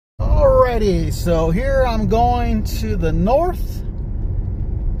Alrighty, so here I'm going to the north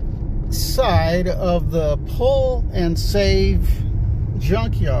side of the Pull and Save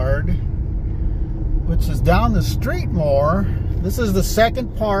Junkyard, which is down the street more. This is the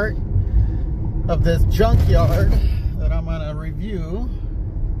second part of this junkyard that I'm going to review.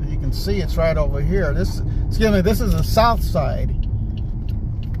 As you can see, it's right over here. This is the south side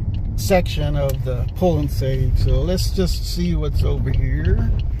section of the Pull and Save. So let's just see what's over here.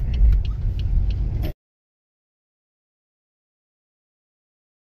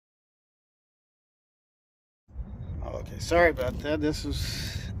 Okay, sorry about that. This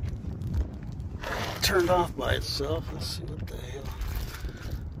was turned off by itself. Let's see what the hell.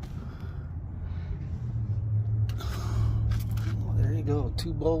 Oh, there you go.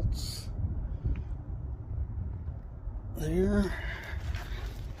 2 bolts there.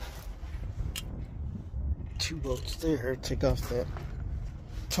 2 bolts there. Take off that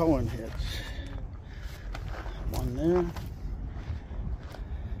towing hitch. 1 there.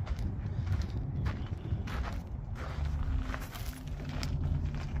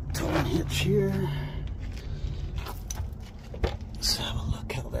 Towing hitch here. Let's have a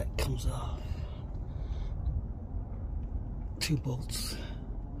look how that comes off. 2 bolts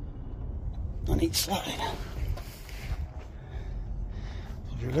on each side.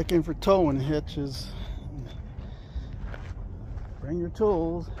 If you're looking for towing hitches, bring your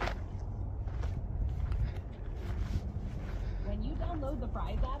tools. When you download the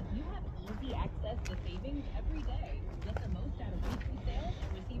Prize app, you have easy access to savings every day. Get the most out of weekly sales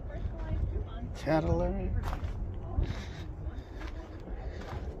and receive personalized coupons. Cadillac.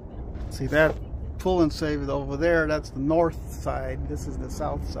 See that Pull and Save over there? That's the north side. This is the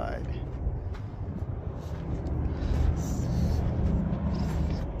south side.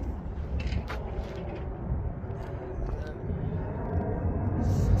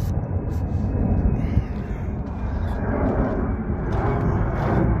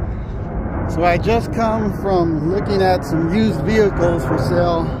 So I just come from looking at some used vehicles for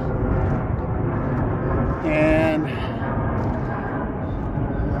sale, and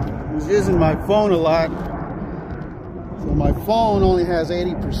I was using my phone a lot, so my phone only has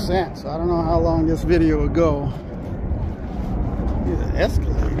 80%, so I don't know how long this video will go. Look at the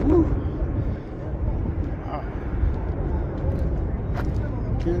Escalade. Woo. Wow.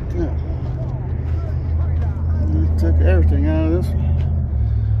 Can't tell. They took everything out of this one.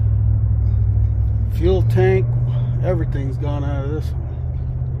 Fuel tank, everything's gone out of this one.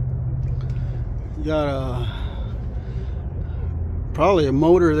 You got probably a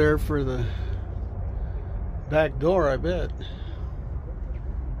motor there for the back door, I bet.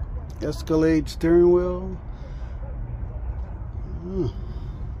 Escalade steering wheel.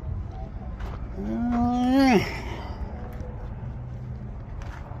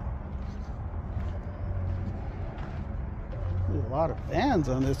 There's a lot of vans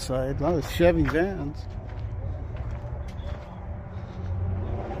on this side, a lot of Chevy vans.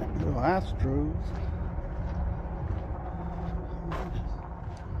 Little Astros.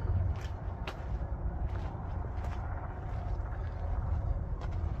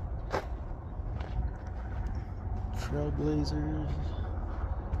 Trailblazers.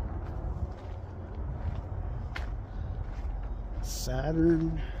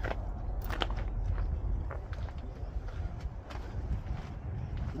 Saturn.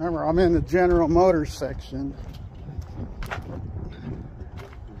 Remember, I'm in the General Motors section.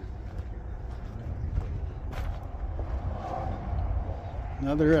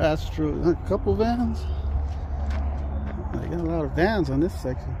 Another Astro, a couple vans. I got a lot of vans on this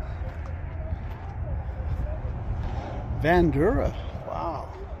section. Vandura, wow.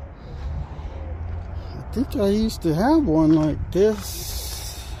 I think I used to have one like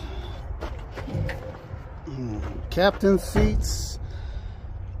this. Captain seats.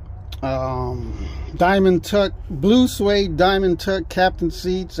 Diamond tuck, blue suede diamond tuck captain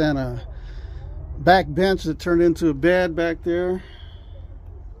seats, and a back bench that turned into a bed back there.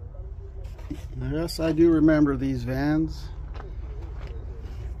 Yes, I do remember these vans.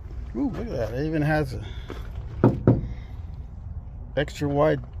 Ooh, look at that. It even has a extra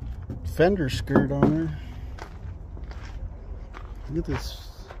wide fender skirt on there. Look at this.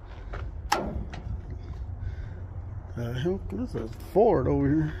 This is a Ford over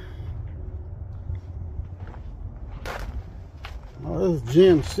here. Oh, this is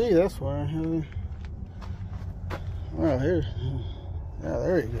GMC, that's why I have it. Well, here. Yeah,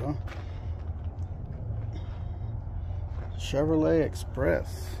 there you go. Chevrolet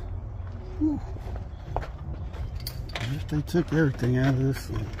Express. Whew. I guess they took everything out of this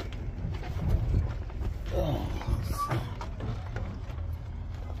one. Oh,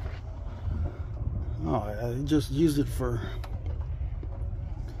 Oh, I just used it for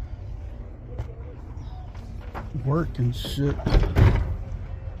work and shit.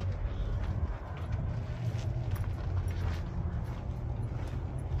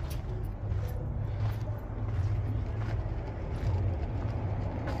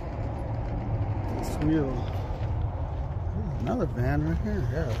 This wheel. Ooh, another van right here.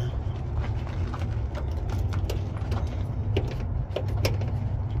 Yeah.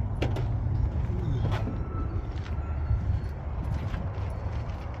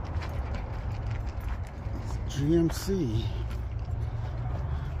 GMC.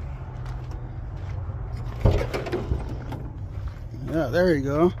 Yeah, there you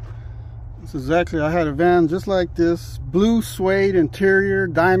go. This is exactly, I had a van just like this. Blue suede interior,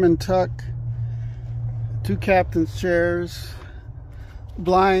 diamond tuck. 2 captain's chairs.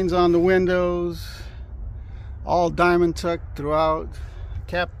 Blinds on the windows. All diamond tuck throughout.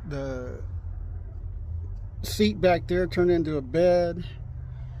 The seat back there turned into a bed.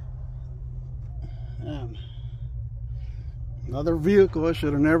 And another vehicle I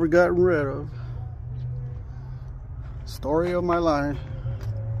should have never gotten rid of. Story of my life.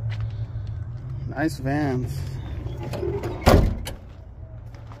 Nice vans.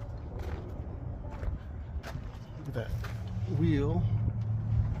 Look at that wheel.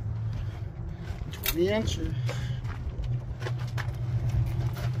 20 inches.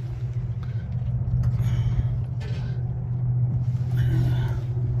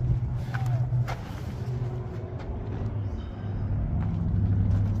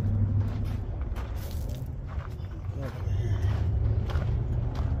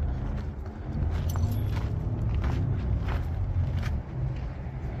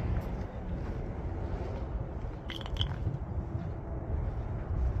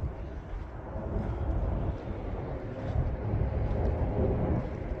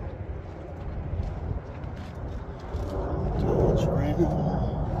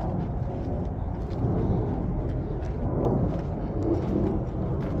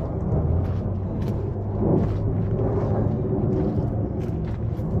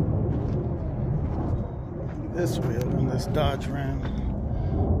 This wheel on this Dodge Ram.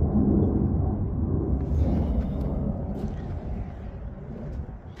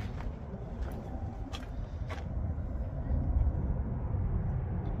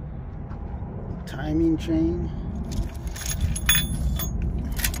 Timing chain.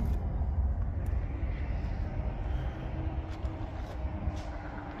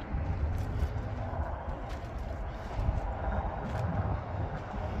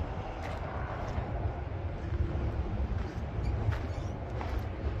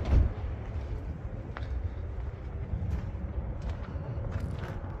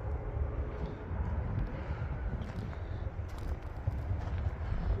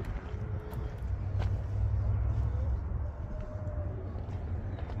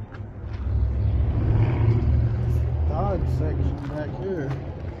 Section back here.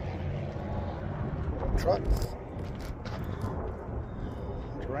 Trucks.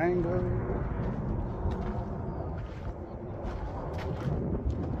 Durango.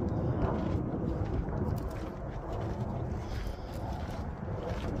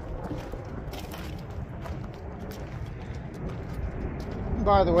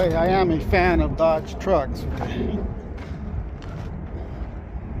 By the way, I am a fan of Dodge trucks.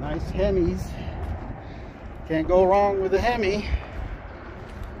 Nice Hemis. Can't go wrong with a Hemi.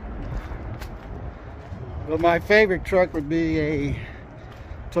 But my favorite truck would be a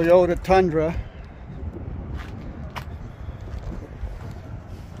Toyota Tundra.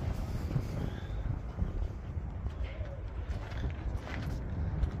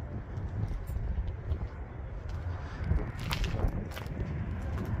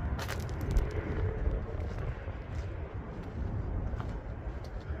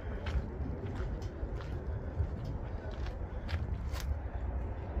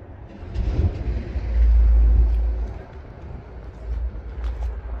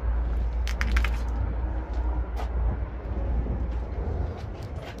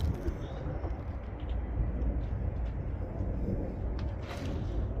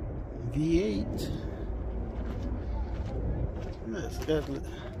 V8. It's got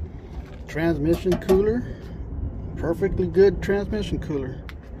transmission cooler. Perfectly good transmission cooler.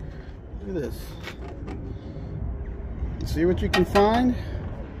 Look at this. See what you can find.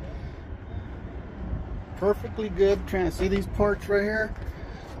 Perfectly good see these parts right here?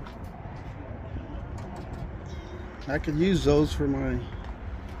 I could use those for my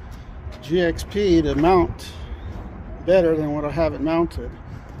GXP to mount better than what I have it mounted.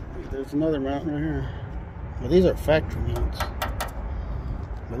 There's another mount right here. Well, these are factory mounts.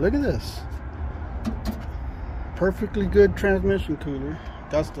 But look at this. Perfectly good transmission cooler.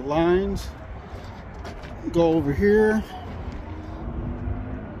 That's the lines. Go over here.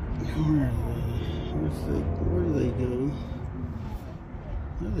 Where do they go?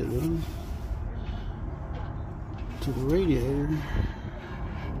 There they go. To the radiator.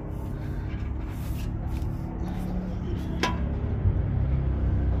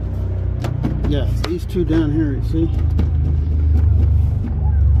 Yeah, it's these two down here, you see?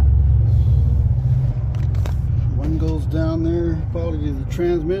 One goes down there, probably to the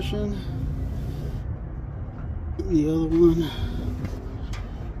transmission. The other one,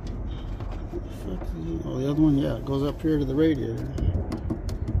 oh, the other one, yeah, it goes up here to the radiator.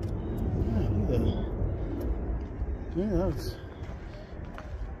 Yeah, look at that. Yeah, that's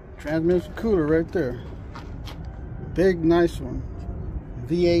transmission cooler right there. Big, nice one.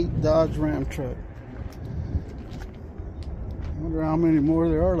 V8 Dodge Ram truck. I wonder how many more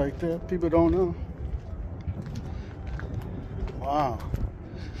there are like that. People don't know. Wow.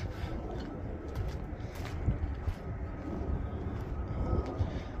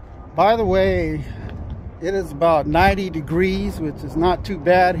 By the way, it is about 90 degrees, which is not too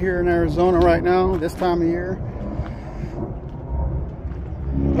bad here in Arizona right now, this time of year.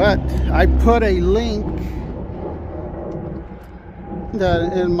 But I put a link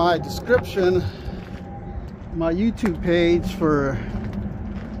that in my description, my YouTube page for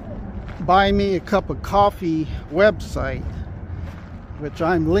Buy Me a Cup of Coffee website, which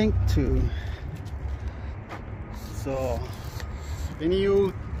I'm linked to. So if any of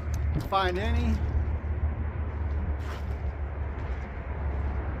you find anything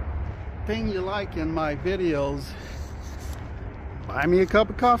you like in my videos, buy me a cup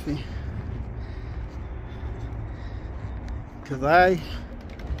of coffee, because I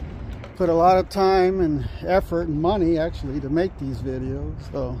put a lot of time and effort and money actually to make these videos.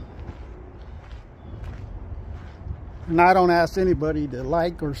 So, and I don't ask anybody to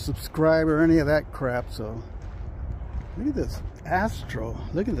like or subscribe or any of that crap. So look at this Astro.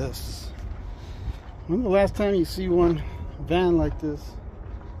 Look at this. When's the last time you see one van like this?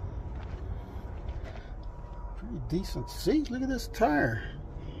 Pretty decent seat. Look at this tire.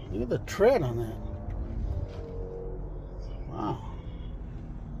 Look at the tread on that. Wow.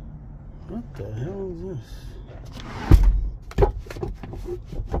 What the hell is this?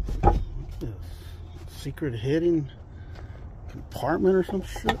 What's this? Secret hidden compartment or some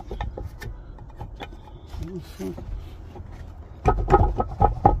shit?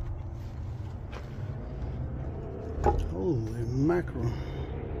 Holy mackerel.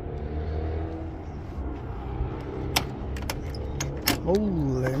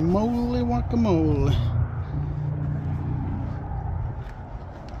 Holy moly guacamole.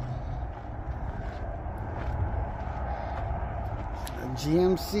 A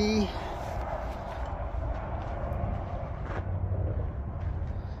GMC.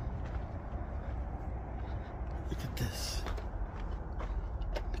 Look at this.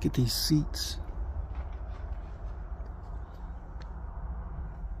 Look at these seats.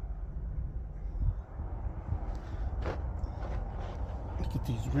 Look at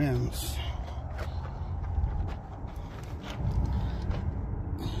these rims.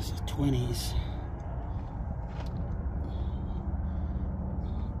 These are 20s.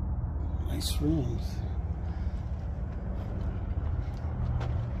 Nice rims.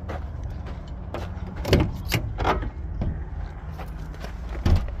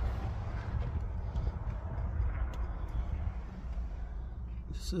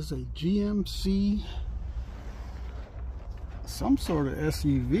 This is a GMC, some sort of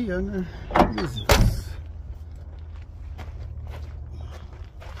SUV, isn't it? What is this?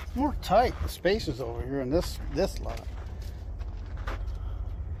 It's more tight, the spaces over here in this lot.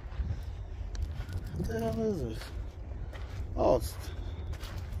 What the hell is this? Oh, it's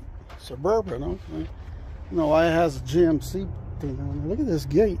Suburban. Okay. I don't know why it has a GMC thing on there. Look at this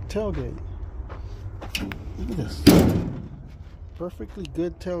gate, tailgate. Look at this. Perfectly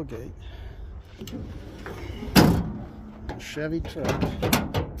good tailgate. Chevy truck.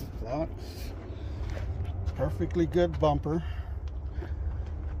 Locks. Perfectly good bumper.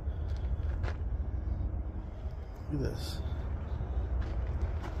 Look at this.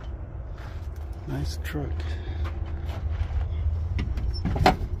 Nice truck.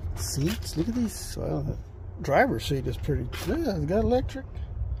 Seats. Look at these. Well, the driver's seat is pretty. Yeah, it's got electric.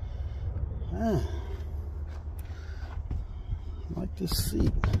 Ah. I like this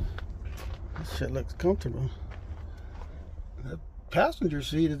seat. This shit looks comfortable. That passenger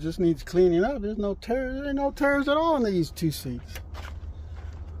seat, it just needs cleaning up. There's no tears. There ain't no tears at all in these two seats.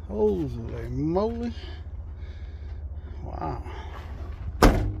 Holy moly. Wow.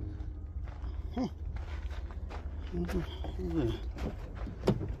 Huh.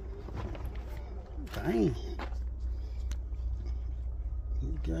 Dang. You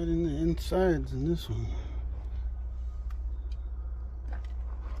got in the insides in this one.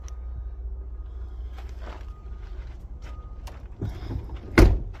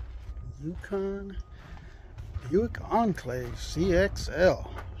 Buick Enclave CXL.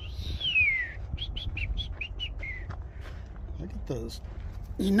 Look at those.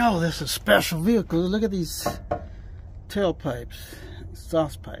 You know this is special vehicles. Look at these tailpipes,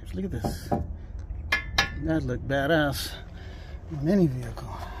 exhaust pipes. Look at this. That look badass on any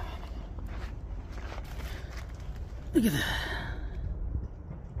vehicle. Look at that.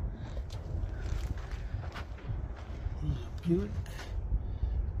 Buick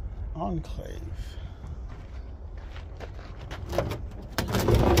Enclave.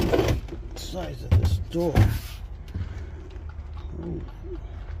 Size of this door. Ooh.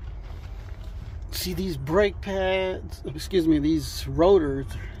 See these brake pads, excuse me, these rotors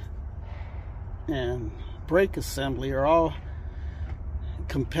and brake assembly are all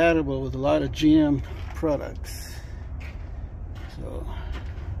compatible with a lot of GM products. So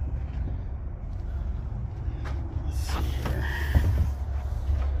let's see here.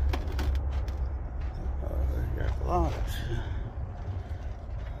 They got a lot.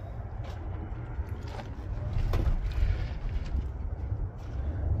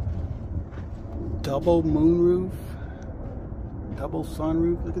 Double moonroof, double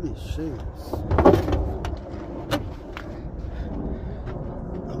sunroof. Look at these shades.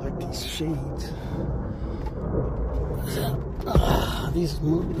 I like these shades. These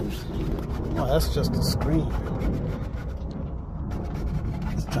movies. Oh, that's just a screen.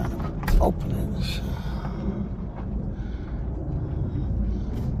 It's trying to open it.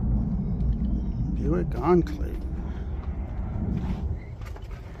 Buick Enclave.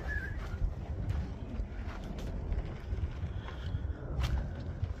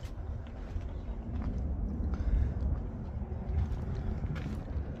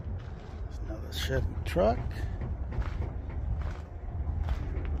 Chevy truck.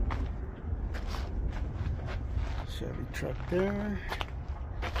 Chevy truck there.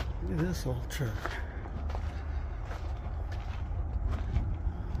 Look at this old truck.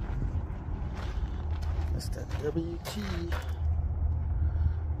 That's that WT.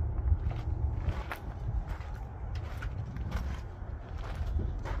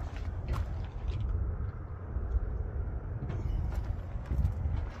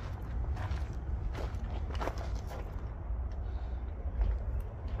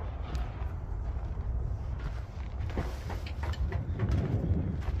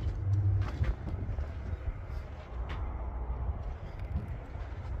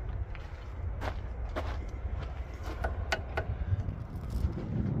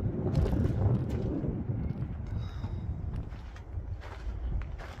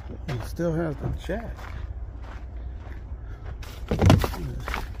 It still has the jack.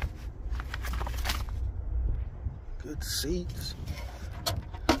 Good seats.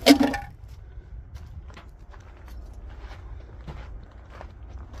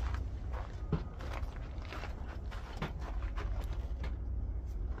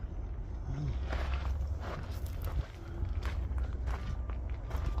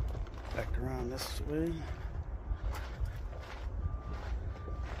 Back around this way.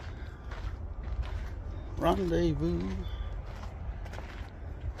 Rendezvous.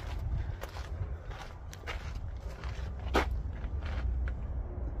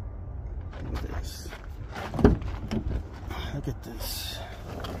 Look at this. Look at this.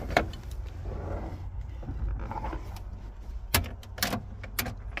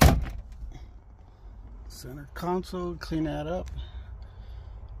 Center console, clean that up.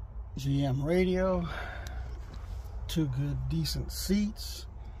 GM radio. Two good, decent seats.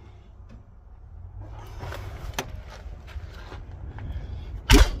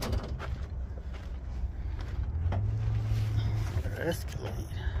 Escalade.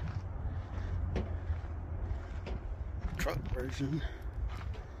 Truck version.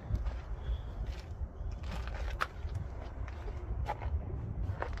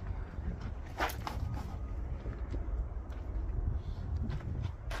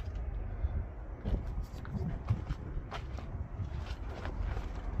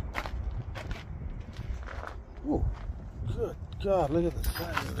 Oh, good God, look at the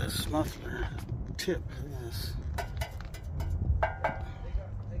size of this muffler tip. Look at this.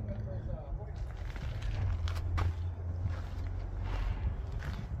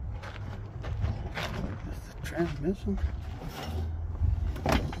 Transmission.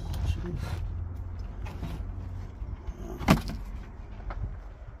 Jeez.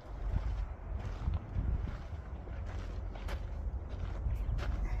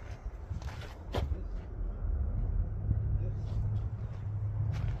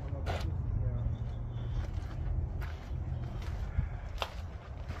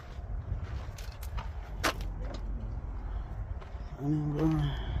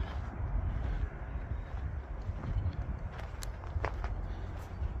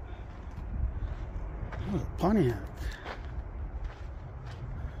 Oh, Pontiac.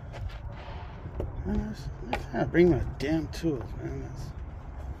 I gotta bring my damn tools, man.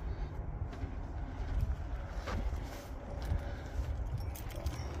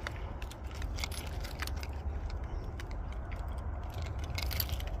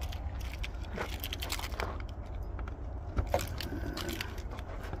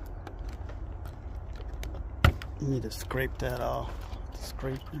 You need to scrape that off with the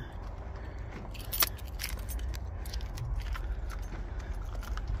scraper.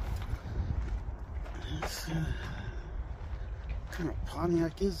 What kind of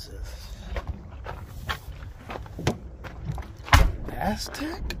Pontiac is this?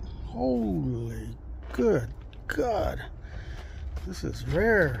 Aztek? Holy good God. This is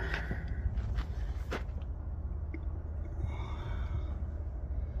rare.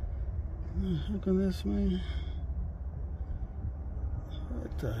 Look at this, man.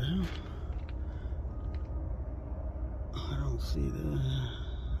 What the hell? I don't see that.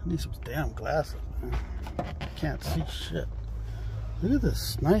 I need some damn glasses, man. I can't see shit. Look at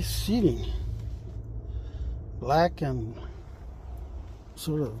this nice seating. Black and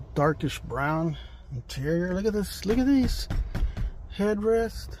sort of darkish brown interior. Look at this. Look at these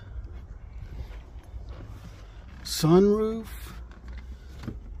headrest. Sunroof.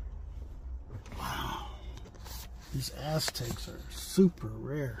 Wow. These Aztecs are super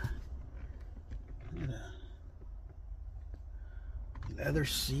rare. Look at that. Leather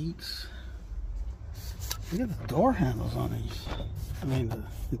seats. Look at the door handles on these. I mean, the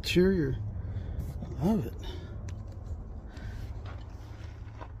interior. I love it.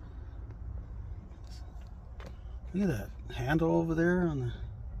 Look at that handle over there on the.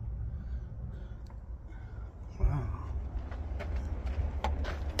 Wow.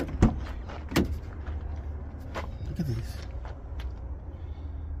 Look at these.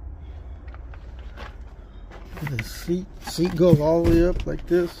 Look at this seat. Seat goes all the way up like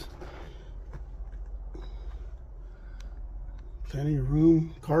this. Plenty of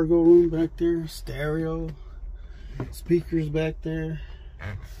room. Cargo room back there. Stereo. Speakers back there.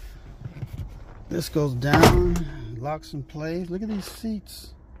 This goes down. Locks in place. Look at these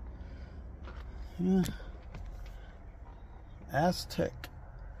seats. Yeah. Aztek.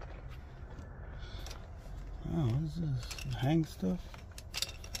 Oh, what is this? Hang stuff?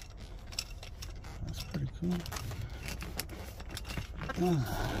 That's pretty cool.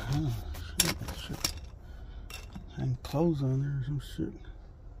 Oh, shit. Hang clothes on there or some shit.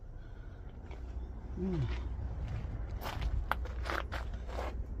 Oh.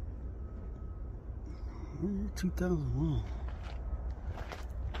 2001.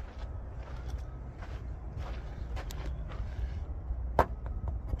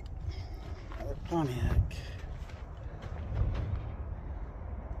 Another Pontiac.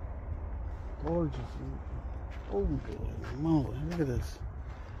 Gorgeous. Oh, moly. Look at this.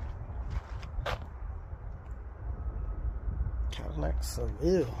 Cadillac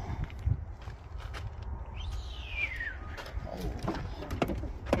Seville.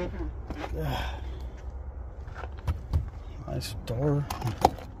 Oh. God. Nice door.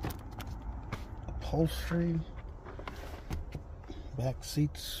 Upholstery. Back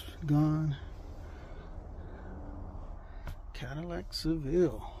seats gone. Cadillac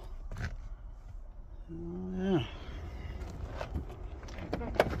Seville. Oh, yeah.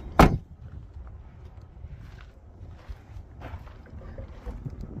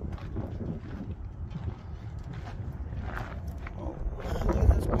 Oh, look at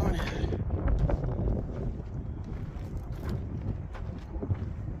this Pontiac.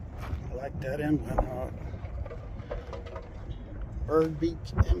 I like that emblem. Bird beak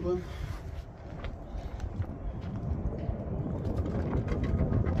emblem.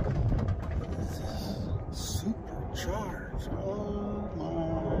 Supercharged. Oh my.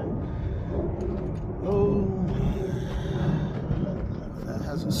 Oh my. That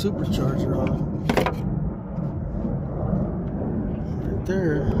has a supercharger on it. Right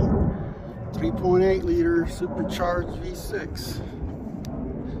there. 3.8 liter supercharged V6.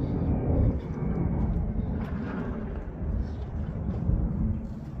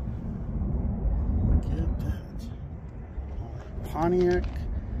 Get that. Pontiac.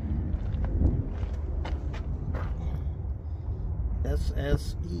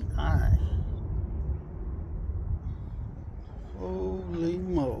 SSEI. Holy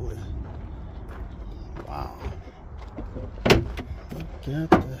moly. Wow. Look at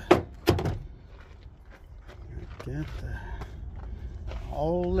that. Look at that.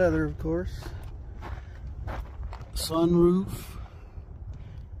 All leather, of course. Sunroof.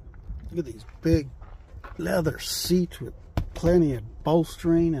 Look at these big leather seats with plenty of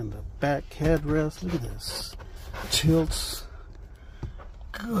bolstering and the back headrest. Look at this. Tilts.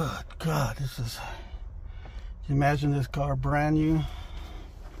 Good God, this is... Can you imagine this car brand new?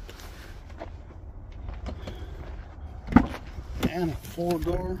 And a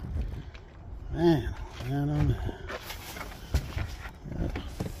 4-door. Man, man, oh man. Yeah.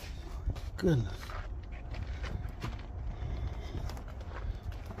 Goodness.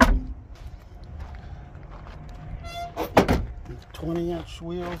 20-inch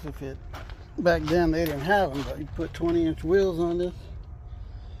wheels. If it back then they didn't have them, but you put 20-inch wheels on this.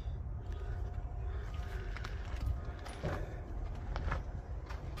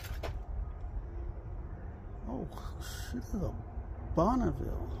 Oh, shit, this is a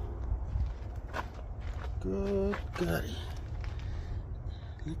Bonneville. Good goody.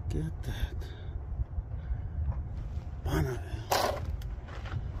 Look at that. Bonneville.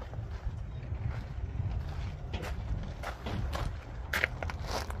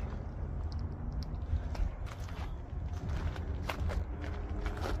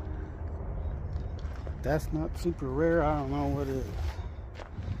 That's not super rare. I don't know what it is.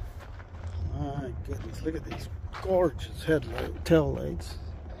 My goodness, look at these gorgeous tail lights.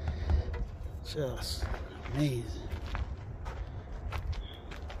 Just amazing.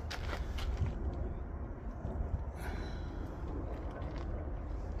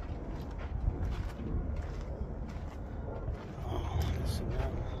 Oh, let's see that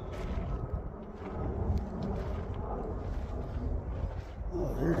one.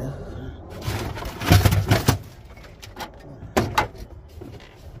 Oh, there it is.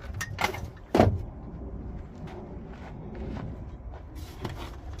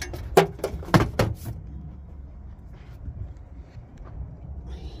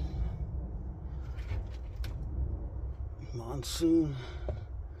 Monsoon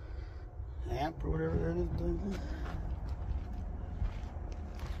amp or whatever that is.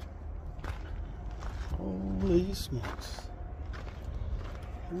 Holy smokes.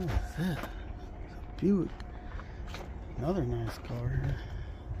 What is that? It's a Buick. Another nice car here.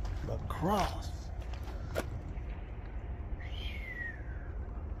 The Cross.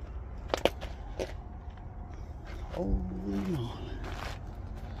 Holy moly.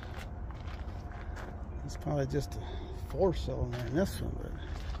 It's probably just a 4-cylinder in this one, but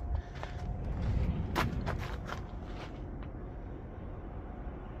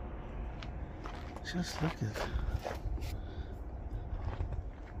just look at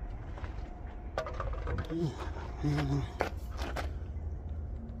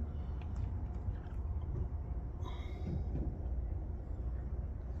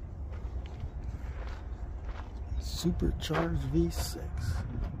supercharged V6.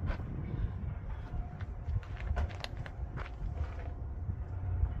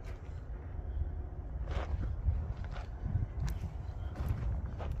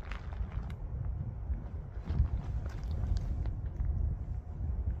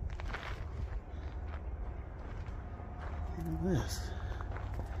 Look at this.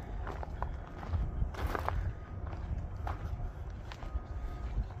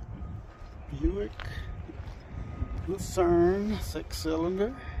 Buick Lucerne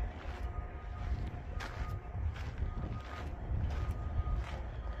 6-cylinder.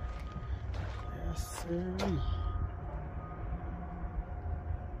 Yes, sir.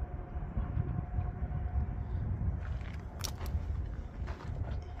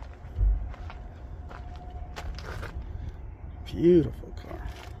 Beautiful car.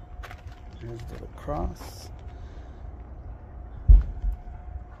 Here's the Cross.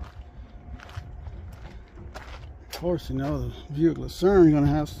 Of course, you know the Buick Lucerne is going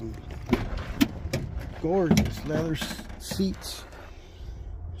to have some gorgeous leather seats.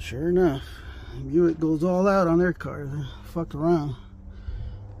 Sure enough, Buick goes all out on their cars. They fuck around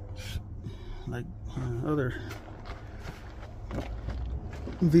like other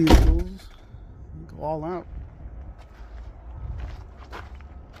vehicles. They go all out.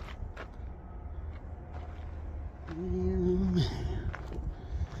 What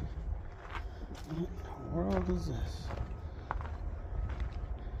in the world is this?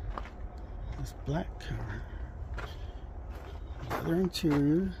 This black car. Leather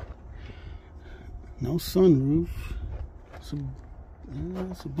interior. No sunroof. It's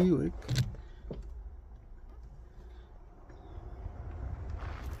a Buick.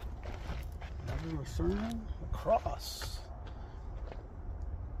 Another Lucerne. A Cross.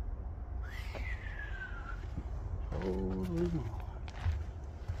 Holy moly.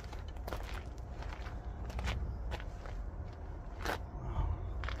 Wow.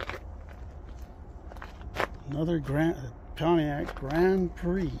 Another Pontiac Grand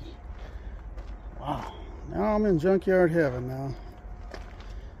Prix. Wow, now I'm in junkyard heaven now.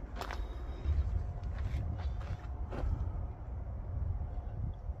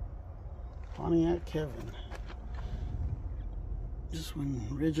 Pontiac heaven. This one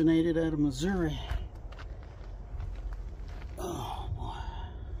originated out of Missouri. Oh boy,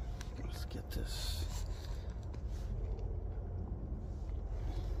 let's get this.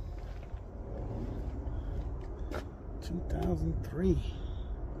 (2003)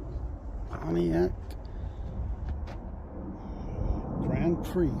 Pontiac Grand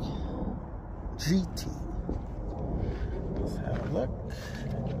Prix GT. Let's have a look.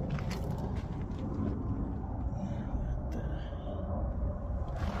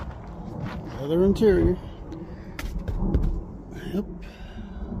 Leather interior. Yep.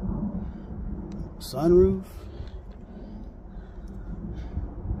 Sunroof.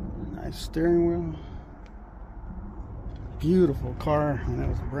 Nice steering wheel. Beautiful car when it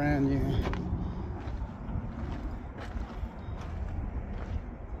was brand new.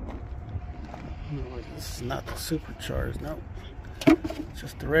 This is not the supercharged, no.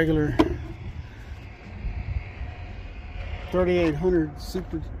 Just the regular 3800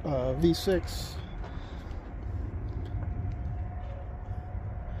 Super V6.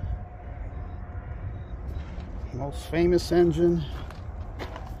 Most famous engine,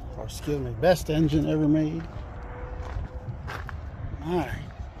 or excuse me, best engine ever made. My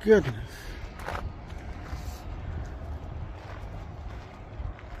goodness.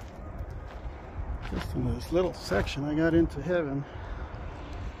 Just in this little section I got into heaven.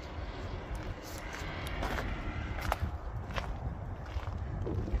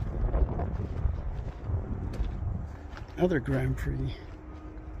 Another Grand Prix.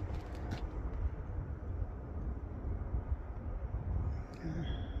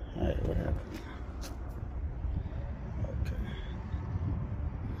 Hey, what happened? Okay.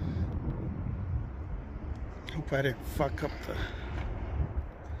 Hope I didn't fuck up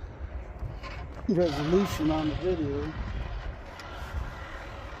the resolution on the video.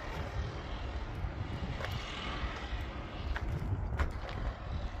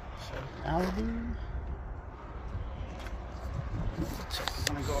 So, Malibu. Just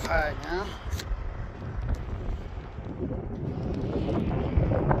gonna go high now.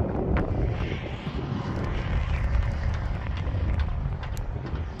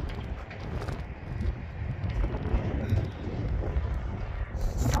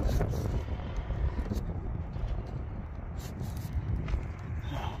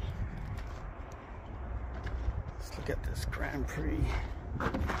 Let's look at this Grand Prix.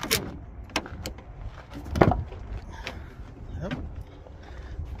 Yep.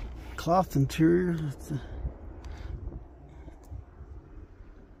 Cloth interior.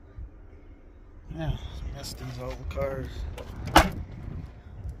 Yeah, miss these old cars.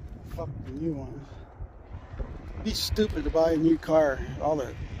 Fuck the new ones. Be stupid to buy a new car. All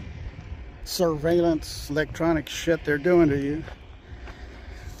the surveillance, electronic shit they're doing to you.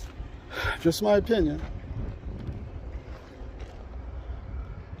 Just my opinion.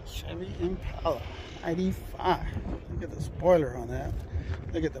 Chevy Impala 95. Look at the spoiler on that.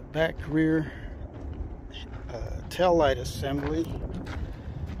 Look at the back rear tail light assembly.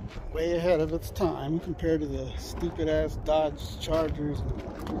 Way ahead of its time compared to the stupid ass Dodge Chargers and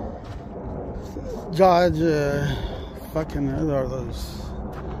Dodge fucking are those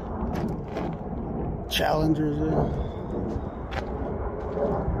Challengers.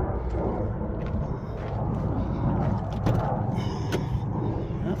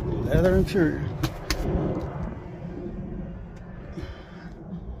 Leather interior.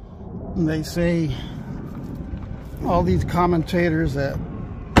 They say all these commentators that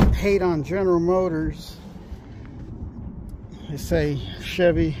hate on General Motors, they say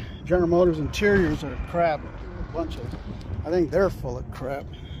Chevy, General Motors interiors are crap. A bunch of, I think they're full of crap.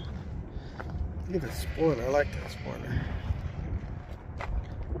 Look at the spoiler. I like that spoiler.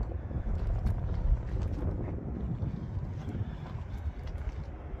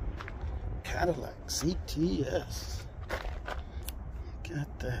 Cadillac CTS. Look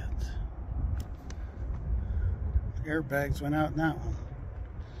at that. Airbags went out in that one.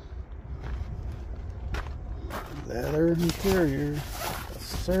 Leather interior. Yes,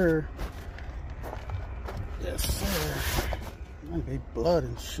 sir. Yes, sir. Might be blood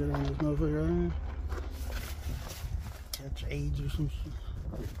and shit on this motherfucker. Right? Catch AIDS or some shit.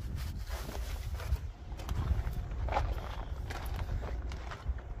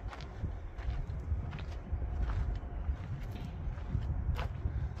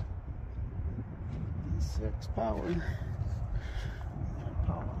 Power.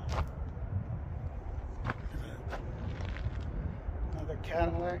 Another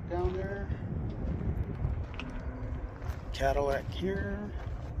Cadillac down there. Cadillac here.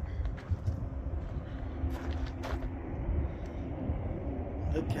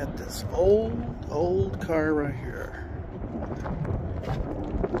 Look at this old car right here.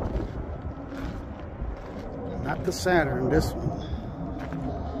 Not the Saturn, this one.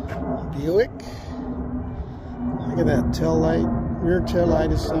 Buick. Look at that tail light, rear tail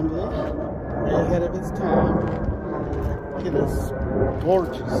light assembly. Way ahead of its time. Look at this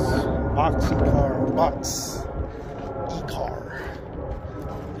gorgeous boxy car, box e-car.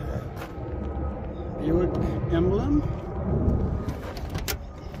 Buick emblem.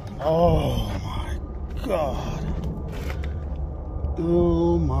 Oh my God.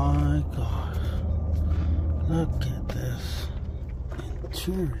 Oh my God. Look at this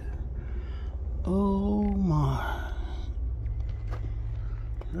interior. Oh my.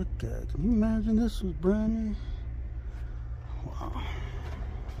 Look at it. Can you imagine this was brand new? Wow.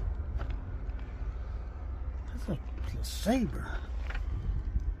 That's a Sabre.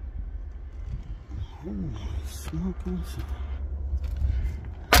 Holy smoking.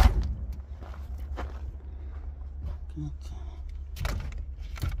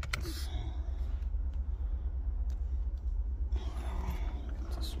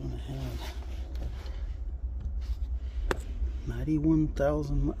 This one had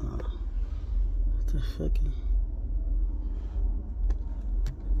 91,000 miles. What the fucking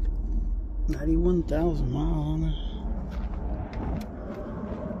 91,000 miles on it.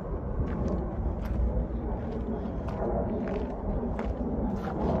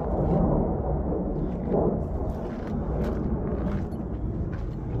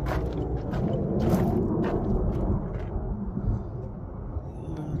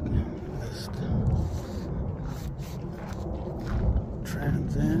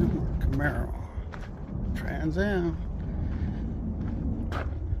 Trans Am or Camaro? Trans Am.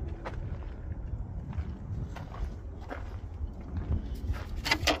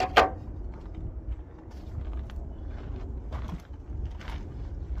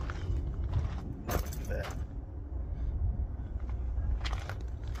 That.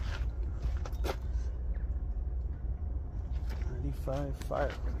 '95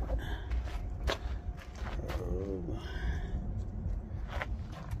 Firebird. Oh.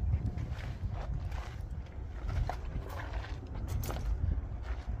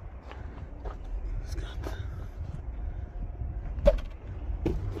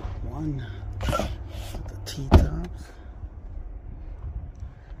 The T-tops.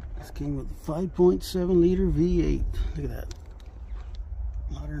 This came with a 5.7 liter V8. Look at that.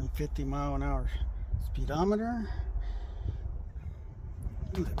 150 mile an hour speedometer.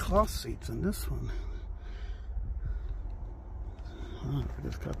 Look at the cloth seats in this one. Oh, I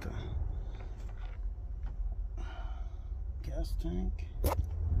just got the gas tank.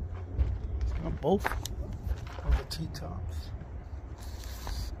 It's got both of the T-tops.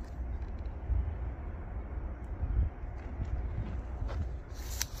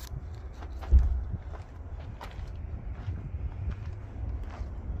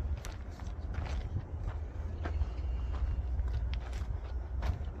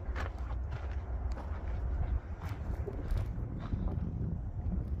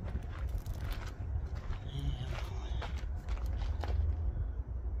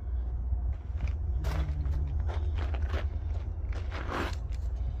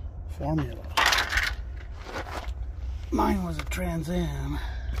 Formula. Mine was a Trans Am.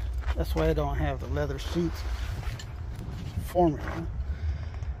 That's why I don't have the leather seats. Formula.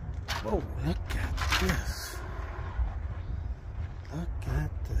 Whoa, look at this. Look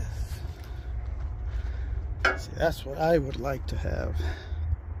at this. See, that's what I would like to have.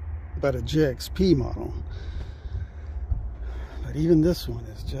 But a GXP model. But even this one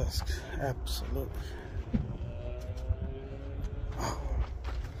is just absolutely.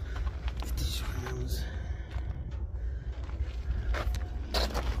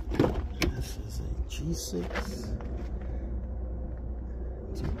 This is a G6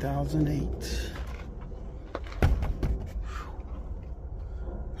 2008.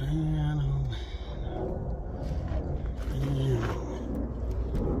 Man, oh man.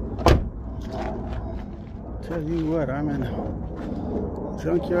 Tell you what, I'm in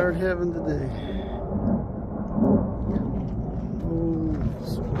junkyard heaven today.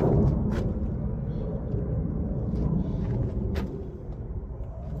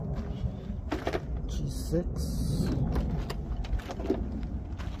 G6.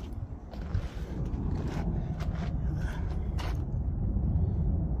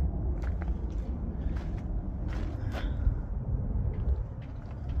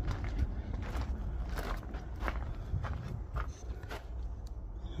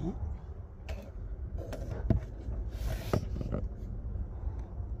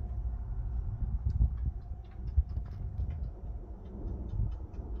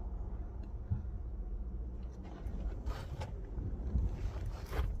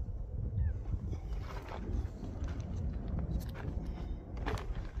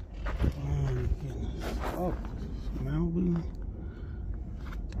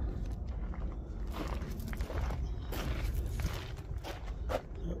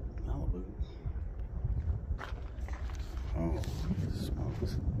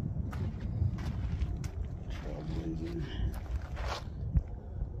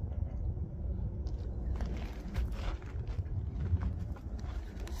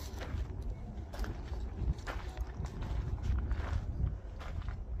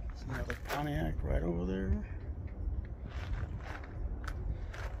 Pontiac right over there.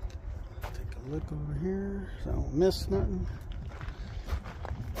 Take a look over here so I don't miss nothing.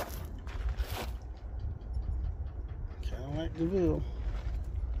 Cadillac DeVille.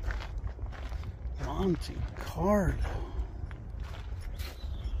 Monte Carlo.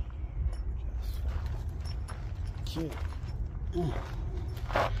 Cute.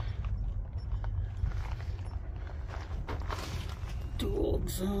 Dual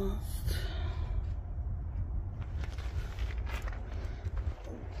exhaust.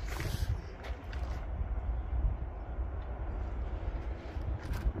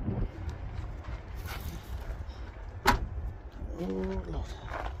 Oh Lord.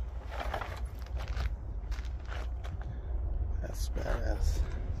 That's badass.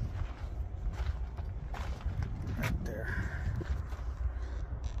 Right there.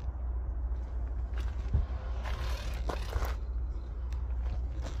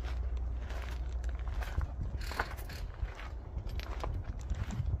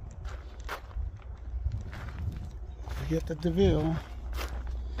 Forget the DeVille.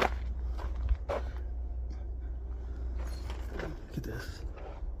 Look at this.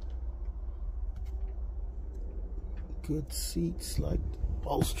 Good seats, like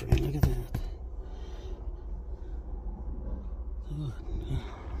bolstering. Look at that. Good.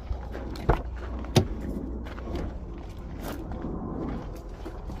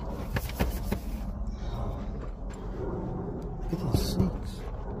 Look at these seats.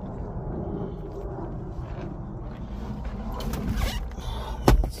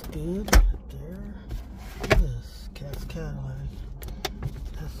 That's good right there. Look at this. Cat's Cadillac.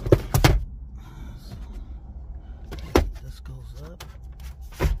 This goes up.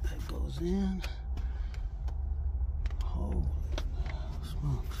 That goes in. Holy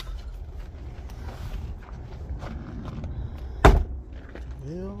smokes.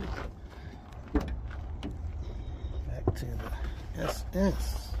 Wheel. Back to the SS.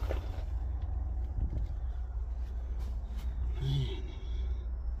 Man.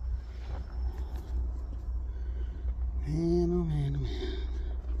 Man, oh man, oh man.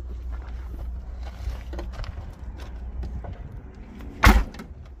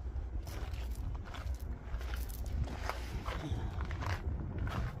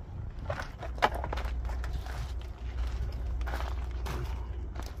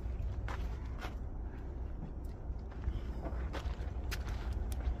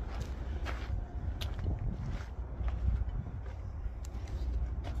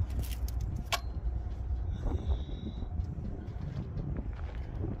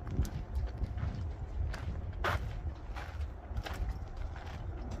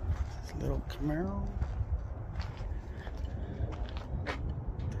 Little Camaro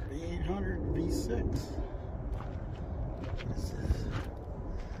 3800 V6. What is this?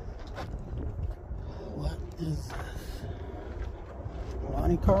 What is this?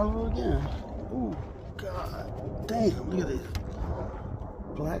 Monte Carlo again. Oh God damn, look at this.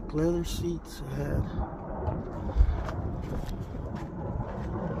 Black leather seats ahead.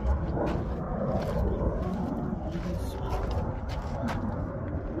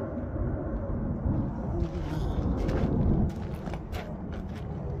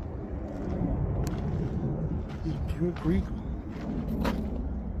 Pure Greek.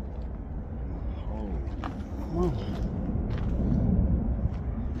 Holy moly.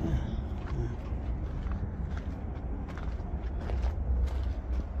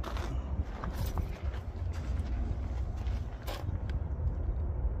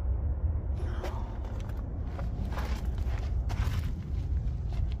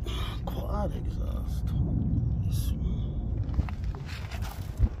 Quad exhaust. Holy smokes.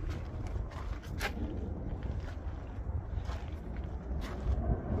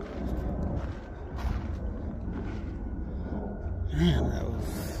 Man, that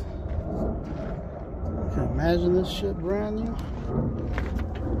was... I can imagine this shit brand new.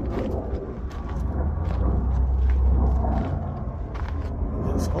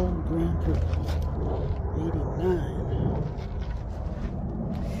 This old Grand Prix. 89.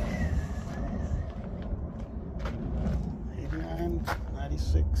 89,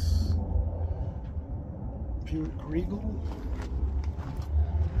 96. Pure Regal.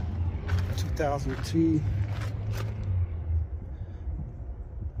 2002.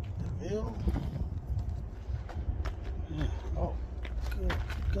 Yeah. Oh, good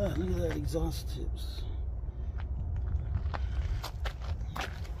God, look at that exhaust tips.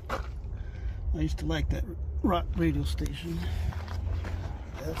 I used to like that rock radio station.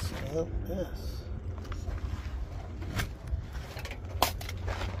 SLS.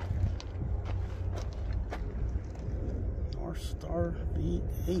 North Star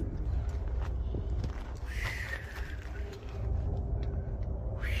V8.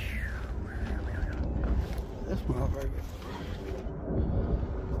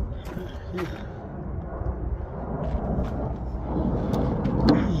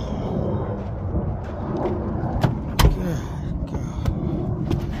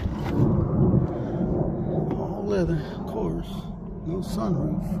 leather, of course. No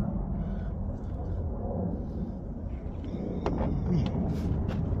sunroof.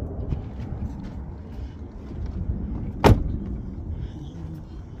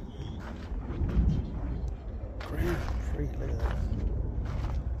 Grand Prix, look at that.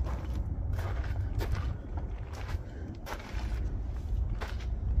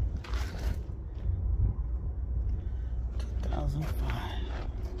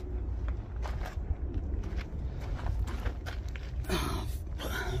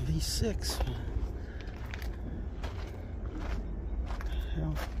 V6.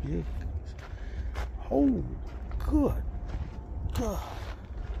 Hell, yeah. Oh, good God.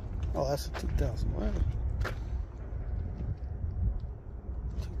 Oh, that's a 2011.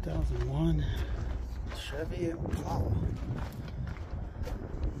 2001 Chevy Impala.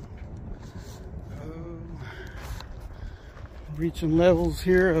 Reaching levels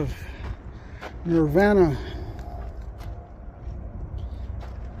here of Nirvana.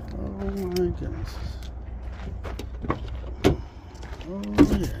 Oh my goodness. Oh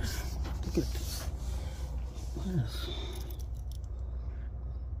yeah. Look at this. Yes.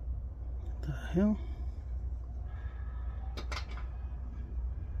 What the hell?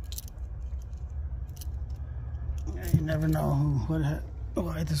 You never know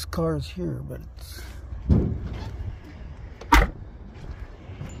why this car is here, but it's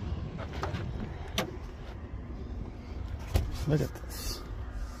look at this.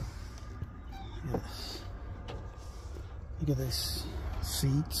 Yes. Look at these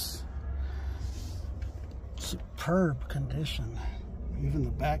seats. Superb condition. Even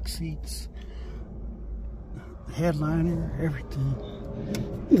the back seats. The headliner, everything.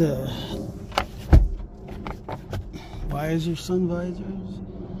 The visor, sun visors.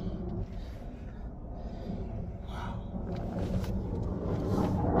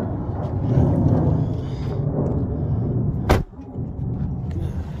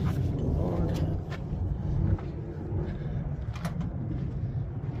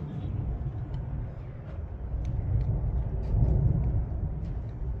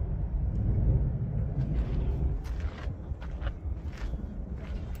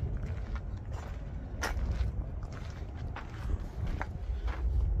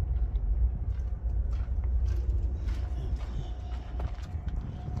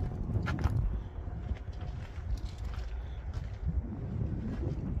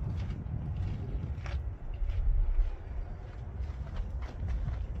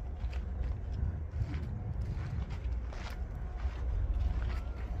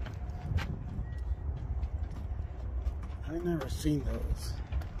 I've never seen those.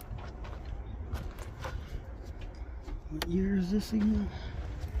 What year is this again?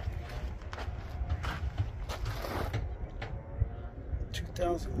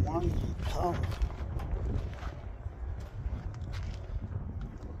 2001 Impala.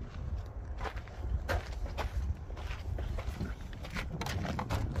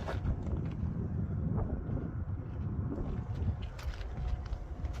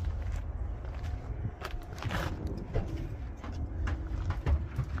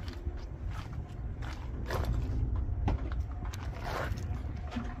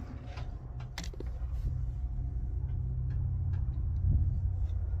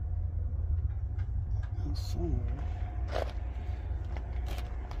 Somewhere.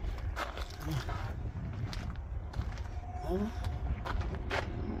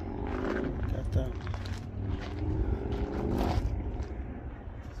 Got that.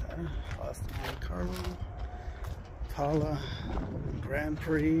 Austin Carlo, Impala, Grand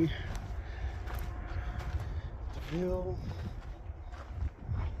Prix, DeVille,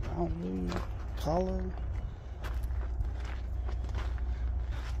 Malibu, Impala.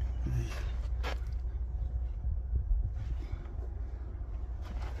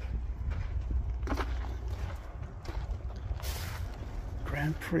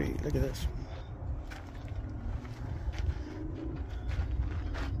 Grand Prix, look at this one.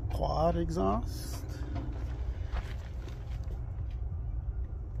 Quad exhaust.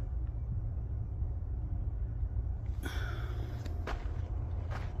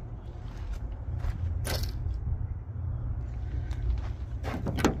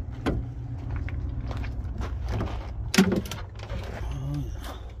 Oh,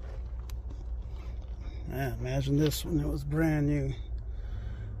 yeah, imagine this when it was brand new.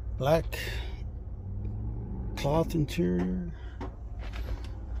 Black cloth interior.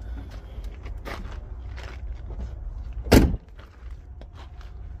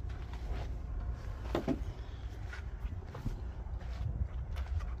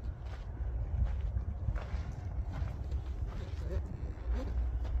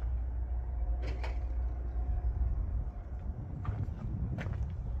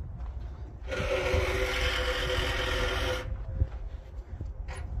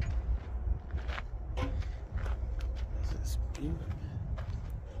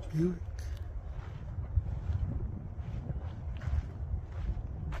 Buick.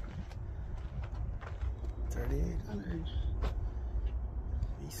 $3,800.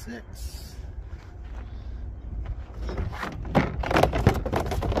 V6.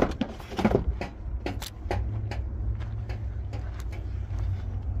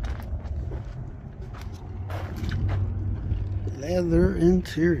 Leather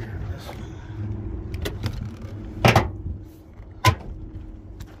interior. This one.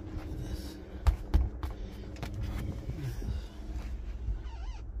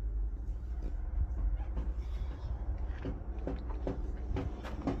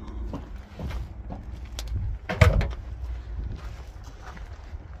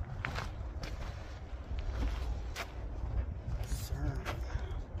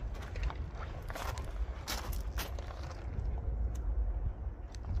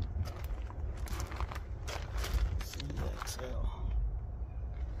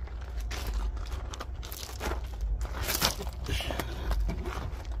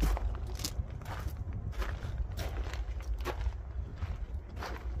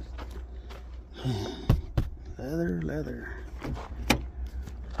 Leather.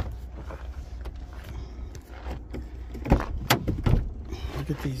 Look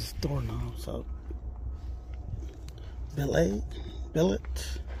at these doorknobs up. Billet. Look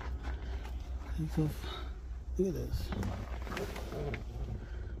at this.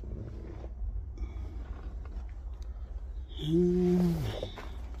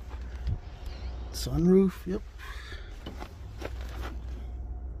 Sunroof, yep.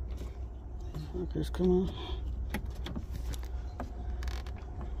 These fuckers come on.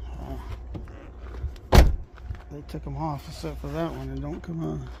 They took them off except for that one and don't come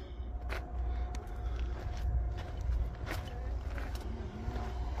on.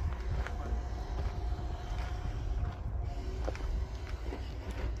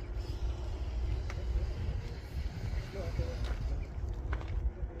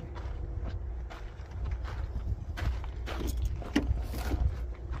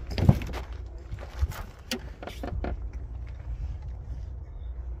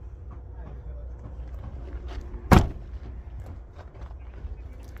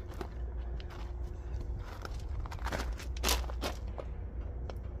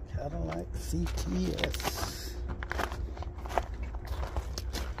 Cadillac CTS.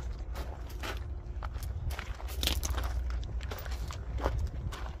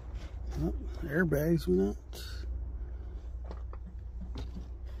 Oh, airbags went out.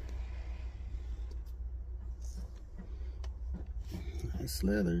 Nice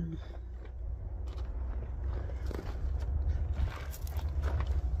leather.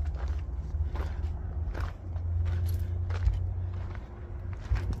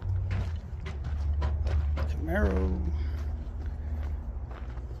 Camaro.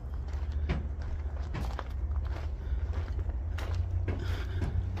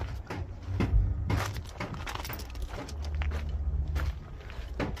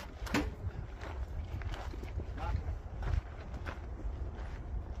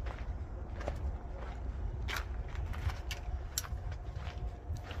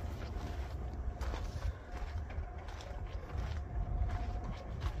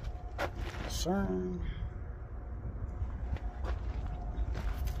 Concern.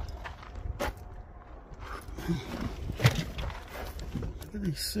 Look at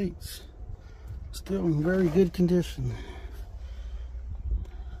these seats. Still in very good condition.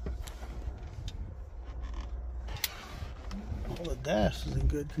 All the dash is in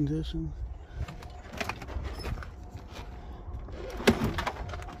good condition.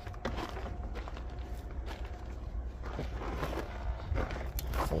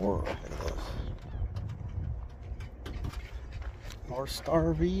 Look at this. North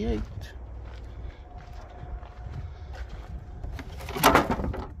Star V8.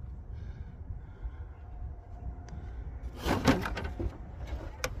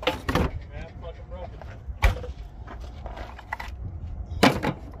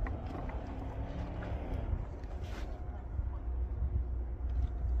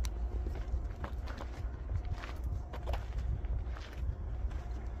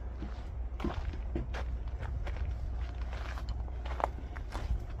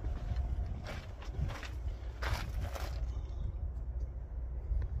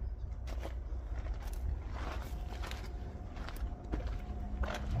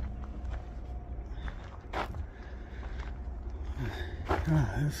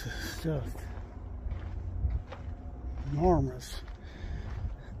 God, this is just enormous.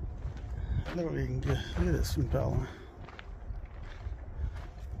 Look what you can get. Look at this impeller.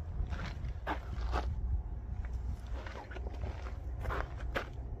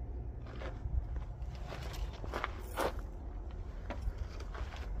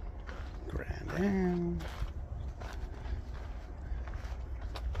 down.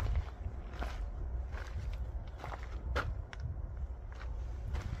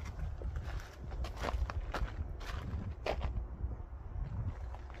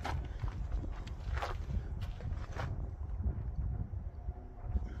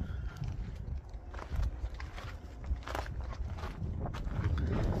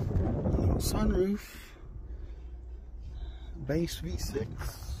 Sunroof, base V6.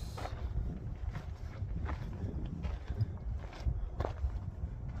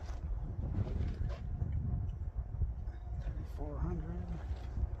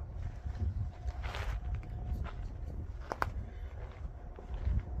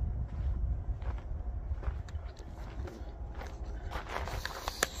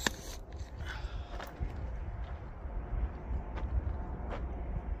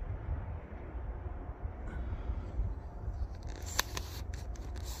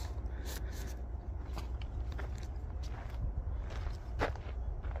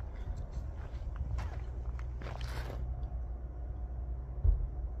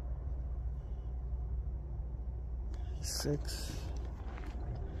 Six.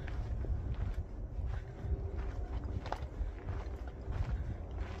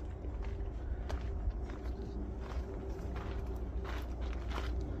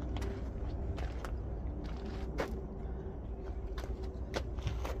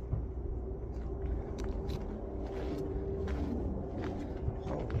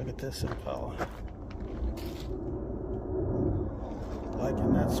 Oh, look at this Impala.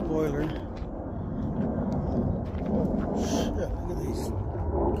 Liking that spoiler. Shit, look at these.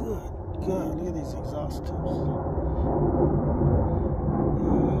 Good God, look at these exhaust tips. Oh,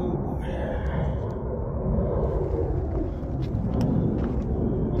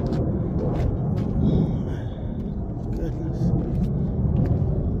 boy. Goodness.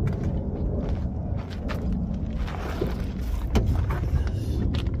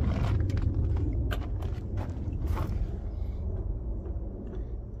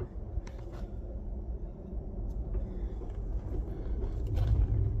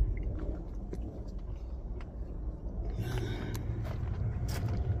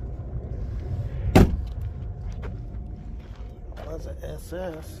 That's an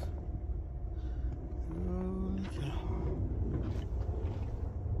SS. Holy cow.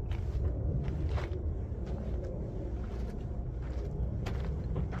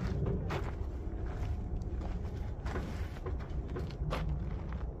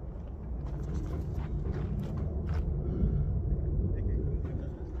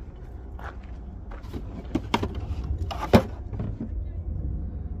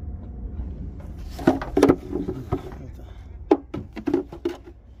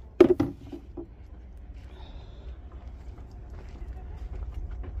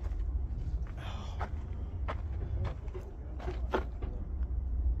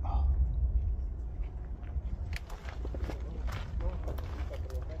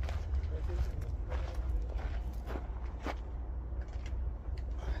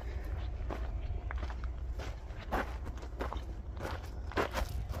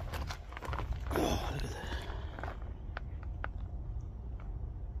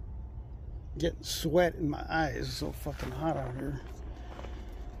 Getting sweat in my eyes. It's so fucking hot out here.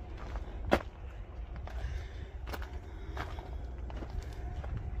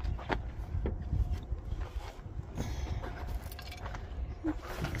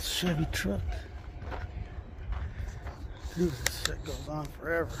 This Chevy truck. Dude, this shit goes on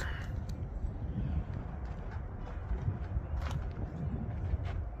forever.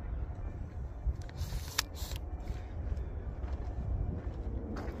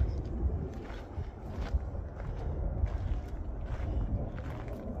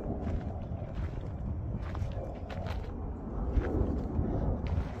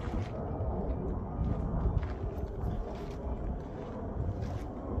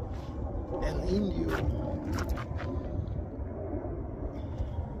 Indio.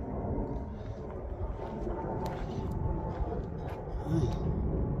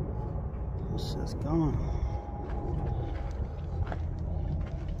 This is gone.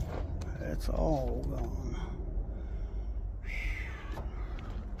 It's all gone.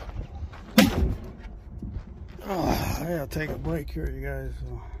 Oh, I gotta take a break here, you guys.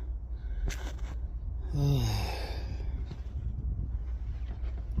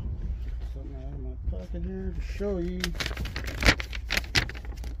 Pocket here to show you.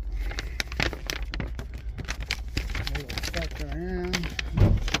 Little factor in. Look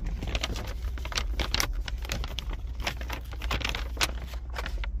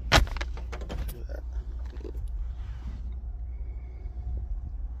at that.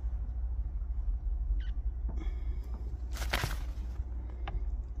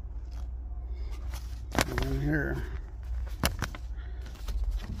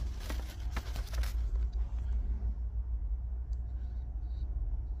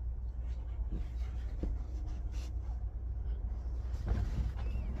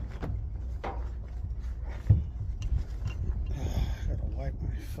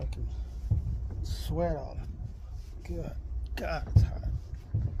 fucking sweat all good. God, it's hot.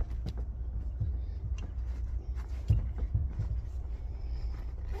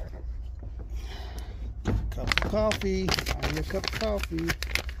 Cup of coffee. I need a cup of coffee.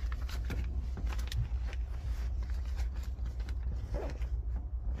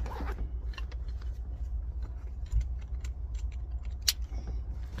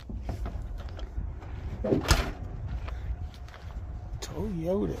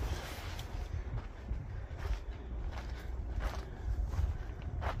 Toyota.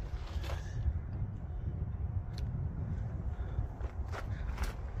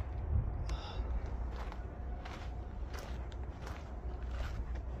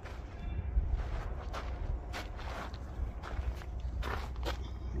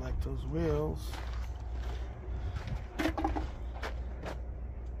 Like those wheels.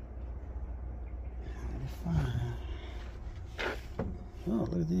 Fine. Oh,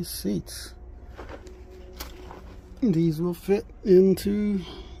 look at these seats. These will fit into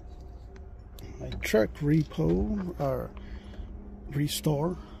my truck repo or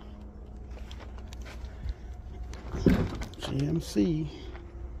restore. GMC.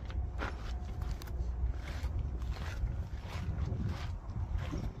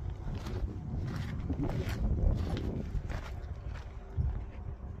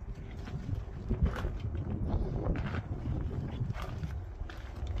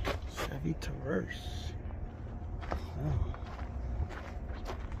 Chevy Traverse. Oh.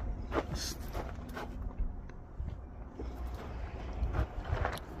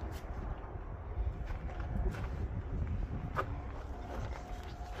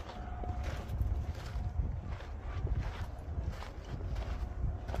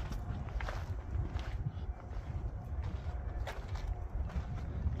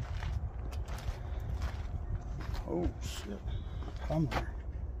 Oh shit, Hummer.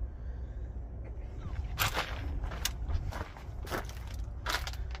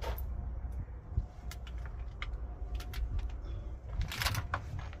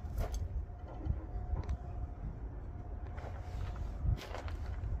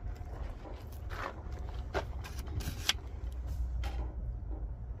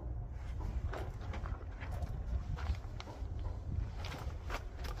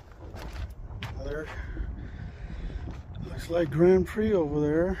 Another. Looks like Grand Prix over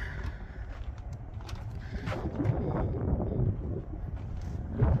there.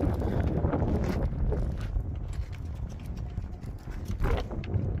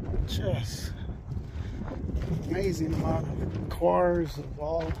 Just amazing amount of cars of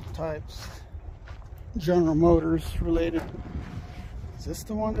all types. General Motors related. Is this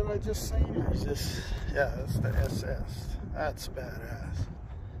the one that I just seen, or is this? Yeah, that's the SS. That's badass.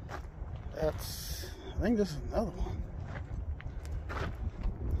 That's. I think this is another one.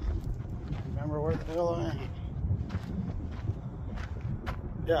 Remember where the hell I am?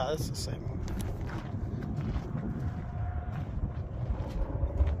 Yeah, that's the same one.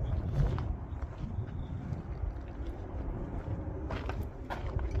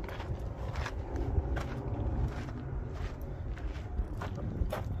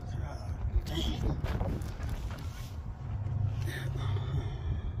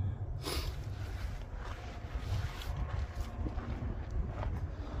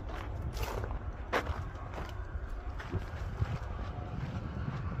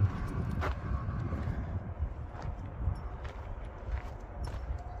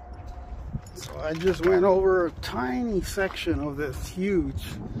 So I just went over a tiny section of this huge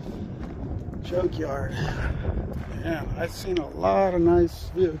junkyard. And I've seen a lot of nice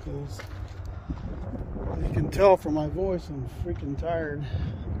vehicles. You can tell from my voice I'm freaking tired.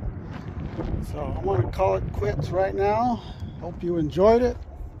 So I want to call it quits right now. Hope you enjoyed it.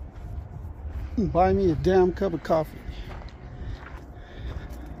 Buy me a damn cup of coffee.